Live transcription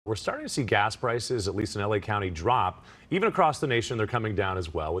We're starting to see gas prices, at least in LA County, drop. Even across the nation, they're coming down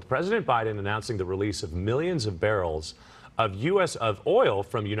as well, with President Biden announcing the release of millions of barrels of oil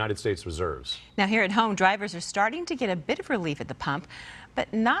from United States reserves. Now here at home, drivers are starting to get a bit of relief at the pump,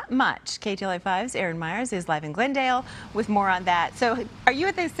 but not much. KTLA 5's Erin Myers is live in Glendale with more on that. So are you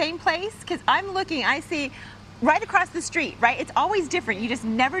at the same place? Because I'm looking, I see right across the street, right? It's always different. You just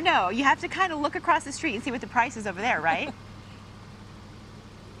never know. You have to kind of look across the street and see what the price is over there, right?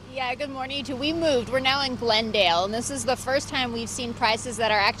 Yeah, good morning to you. We moved. We're now in Glendale, and this is the first time we've seen prices that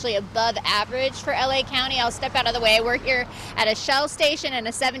are actually above average for LA County. I'll step out of the way. We're here at a Shell station and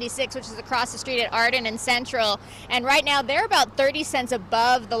a 76, which is across the street at Arden and Central. And right now, they're about 30 cents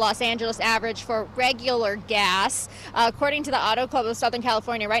above the Los Angeles average for regular gas. According to the Auto Club of Southern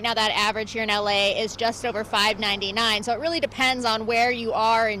California, right now that average here in LA is just over $5.99. So it really depends on where you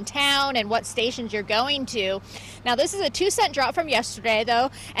are in town and what stations you're going to. Now, this is a 2-cent drop from yesterday,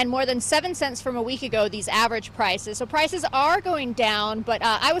 though, and more than 7 cents from a week ago, these average prices. So prices are going down, but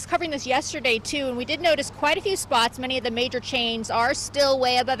I was covering this yesterday too, and we did notice quite a few spots. Many of the major chains are still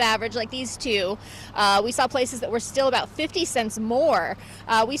way above average, like these two. We saw places that were still about 50 cents more.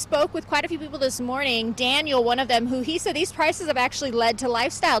 We spoke with quite a few people this morning. Daniel, one of them, who he said these prices have actually led to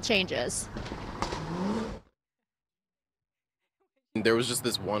lifestyle changes. There was just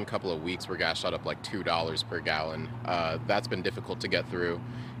this one couple of weeks where gas shot up like $2 per gallon. That's been difficult to get through.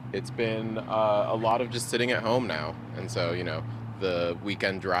 It's been a lot of just sitting at home now. And so, you know, the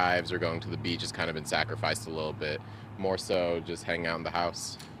weekend drives or going to the beach has kind of been sacrificed a little bit. More so just hanging out in the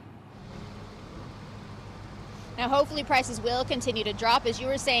house. Now, hopefully prices will continue to drop. As you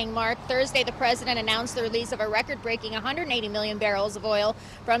were saying, Mark, Thursday the president announced the release of a record-breaking 180 million barrels of oil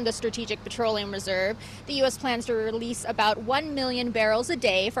from the Strategic Petroleum Reserve. The U.S. plans to release about 1 million barrels a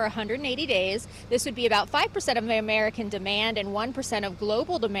day for 180 days. This would be about 5% of American demand and 1% of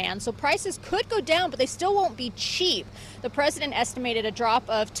global demand. So prices could go down, but they still won't be cheap. The president estimated a drop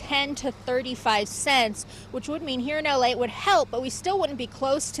of 10 to 35 cents, which would mean here in LA it would help, but we still wouldn't be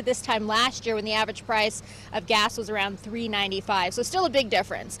close to this time last year when the average price of gas was around $3.95, so still a big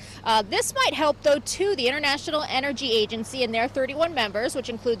difference. This might help, though, too. The International Energy Agency and their 31 members, which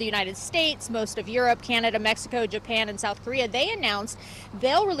include the United States, most of Europe, Canada, Mexico, Japan, and South Korea, they announced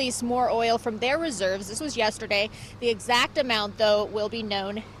they'll release more oil from their reserves. This was yesterday. The exact amount, though, will be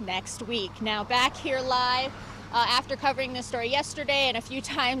known next week. Now, back here live, after covering this story yesterday and a few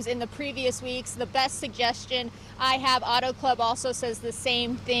times in the previous weeks, the best suggestion I have, Auto Club also says the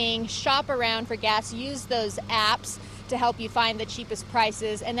same thing. Shop around for gas. Use those apps to help you find the cheapest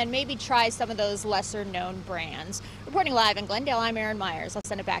prices, and then maybe try some of those lesser known brands. Reporting live in Glendale, I'm Erin Myers. I'll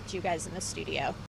send it back to you guys in the studio.